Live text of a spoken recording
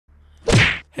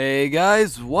Hey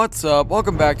guys, what's up?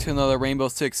 Welcome back to another Rainbow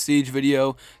Six Siege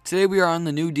video. Today we are on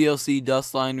the new DLC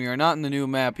Dustline. We are not in the new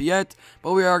map yet,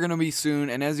 but we are going to be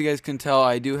soon. And as you guys can tell,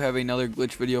 I do have another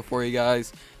glitch video for you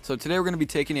guys. So today we're going to be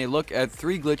taking a look at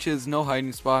 3 glitches, no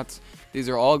hiding spots. These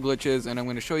are all glitches and I'm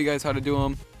going to show you guys how to do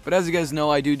them. But as you guys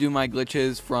know, I do my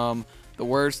glitches from the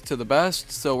worst to the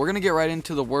best. So we're going to get right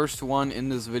into the worst one in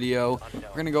this video.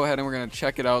 We're going to go ahead and we're going to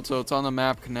check it out. So it's on the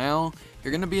map Kanal.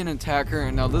 You're going to be an attacker,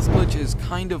 and now this glitch is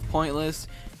kind of pointless.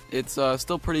 It's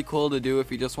still pretty cool to do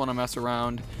if you just want to mess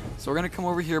around. So we're going to come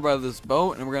over here by this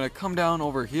boat, and we're going to come down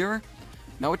over here.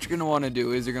 Now what you're going to want to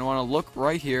do is you're going to want to look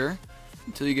right here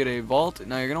until you get a vault.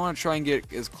 Now you're going to want to try and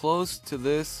get as close to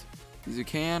this as you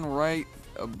can, right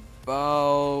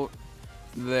about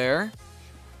there.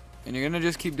 And you're going to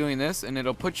just keep doing this, and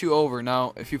it'll put you over.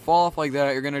 Now if you fall off like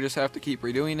that, you're going to just have to keep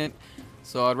redoing it.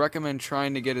 So I'd recommend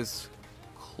trying to get as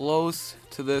close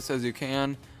to this as you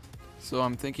can. So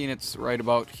I'm thinking it's right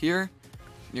about here.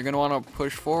 You're going to want to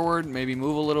push forward, maybe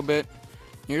move a little bit.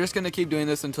 You're just going to keep doing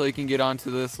this until you can get onto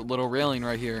this little railing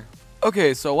right here.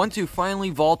 Okay, so once you finally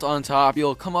vault on top,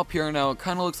 you'll come up here. Now it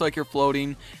kind of looks like you're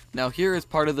floating. Now here is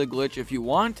part of the glitch. If you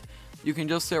want, you can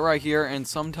just sit right here, and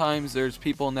sometimes there's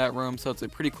people in that room, so it's a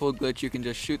pretty cool glitch. You can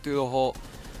just shoot through the hole.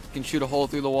 You can shoot a hole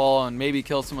through the wall and maybe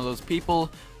kill some of those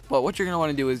people. But what you're going to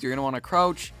want to do is you're going to want to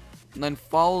crouch and then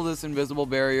follow this invisible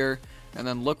barrier, and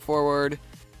then look forward,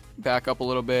 back up a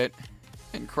little bit,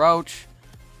 and crouch,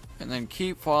 and then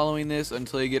keep following this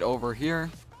until you get over here.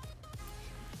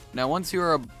 Now once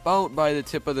you're about by the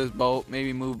tip of this boat,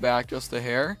 maybe move back just a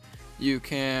hair, you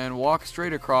can walk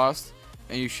straight across,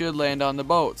 and you should land on the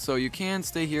boat. So you can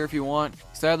stay here if you want.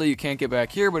 Sadly you can't get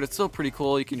back here, but it's still pretty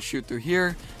cool. You can shoot through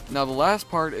here. Now the last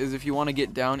part is if you want to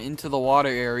get down into the water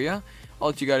area,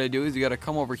 all that you got to do is you got to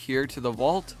come over here to the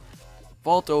vault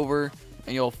over,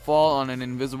 and you'll fall on an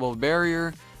invisible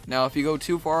barrier. Now if you go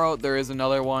too far out, there is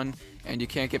another one and you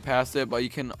can't get past it, but you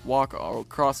can walk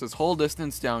across this whole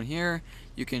distance down here.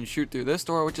 You can shoot through this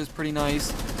door, which is pretty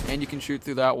nice, and you can shoot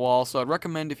through that wall. So I'd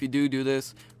recommend if you do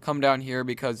this, come down here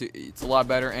because it's a lot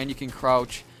better, and you can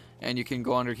crouch and you can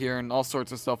go under here and all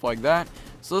sorts of stuff like that.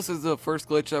 So this is the first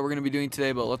glitch that we're going to be doing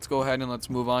today, but let's go ahead and let's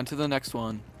move on to the next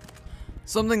one.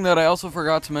 Something that I also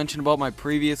forgot to mention about my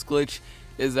previous glitch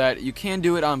is that you can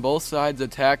do it on both sides,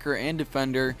 attacker and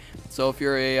defender. So if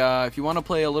you're if you want to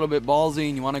play a little bit ballsy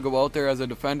and you want to go out there as a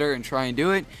defender and try and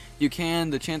do it, you can.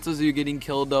 The chances of you getting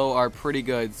killed though are pretty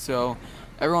good. So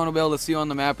everyone will be able to see you on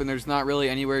the map, and there's not really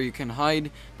anywhere you can hide.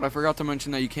 But I forgot to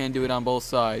mention that you can do it on both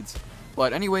sides.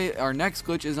 But anyway, our next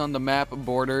glitch is on the map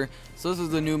border. So this is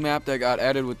the new map that got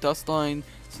added with Dustline.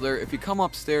 So there, if you come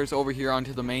upstairs over here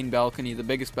onto the main balcony, the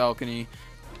biggest balcony.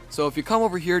 So if you come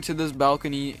over here to this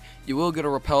balcony, you will get a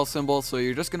repel symbol. So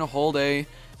you're just going to hold A,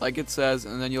 like it says,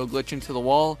 and then you'll glitch into the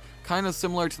wall. Kind of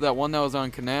similar to that one that was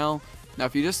on Kanal. Now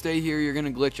if you just stay here, you're going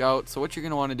to glitch out. So what you're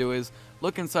going to want to do is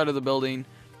look inside of the building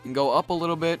and go up a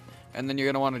little bit. And then you're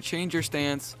going to want to change your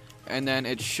stance. And then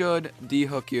it should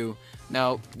dehook you.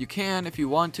 Now you can, if you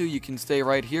want to, you can stay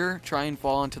right here. Try and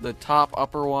fall into the top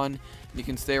upper one. You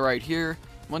can stay right here.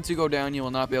 Once you go down, you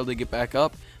will not be able to get back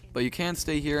up. But you can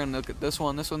stay here and look at this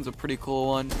one. This one's a pretty cool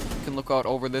one. You can look out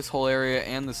over this whole area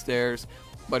and the stairs.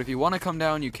 But if you want to come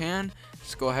down, you can.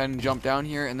 Just go ahead and jump down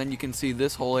here, and then you can see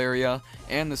this whole area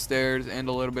and the stairs and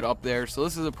a little bit up there. So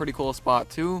this is a pretty cool spot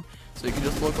too. So you can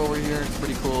just look over here. It's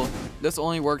pretty cool. This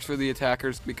only works for the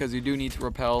attackers because you do need to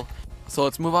repel. So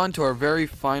let's move on to our very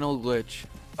final glitch.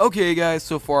 Okay guys,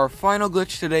 so for our final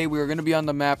glitch today, we are going to be on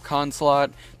the map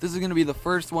Consulate. This is going to be the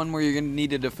first one where you're going to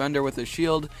need a defender with a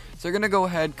shield. So you're going to go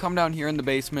ahead, come down here in the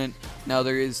basement. Now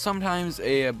there is sometimes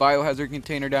a biohazard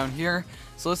container down here.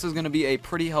 So this is going to be a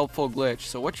pretty helpful glitch.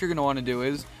 So what you're going to want to do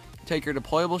is take your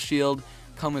deployable shield,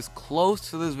 come as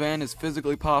close to this van as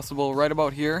physically possible, right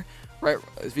about here. Right,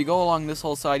 if you go along this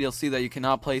whole side, you'll see that you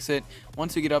cannot place it.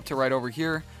 Once you get up to right over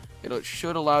here, it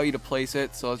should allow you to place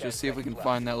it. So let's just see if we can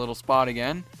find that little spot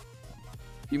again.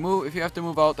 If you have to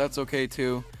move out, that's okay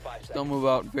too. Just don't move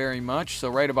out very much. So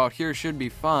right about here should be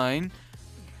fine.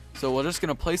 So we're just going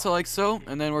to place it like so,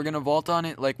 and then we're going to vault on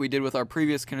it like we did with our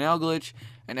previous Kanal glitch.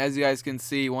 And as you guys can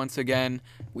see, once again,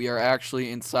 we are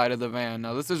actually inside of the van.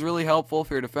 Now this is really helpful if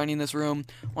you're defending this room.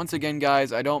 Once again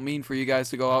guys, I don't mean for you guys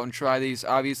to go out and try these.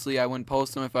 Obviously I wouldn't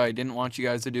post them if I didn't want you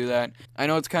guys to do that. I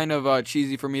know it's kind of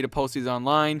cheesy for me to post these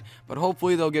online, but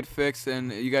hopefully they'll get fixed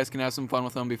and you guys can have some fun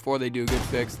with them before they do get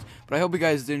fixed. But I hope you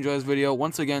guys did enjoy this video.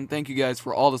 Once again, thank you guys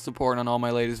for all the support on all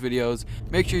my latest videos.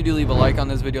 Make sure you do leave a like on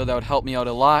this video. That would help me out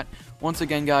a lot. Once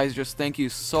again guys, just thank you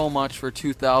so much for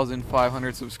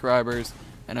 2,500 subscribers.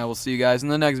 And I will see you guys in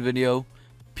the next video.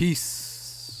 Peace.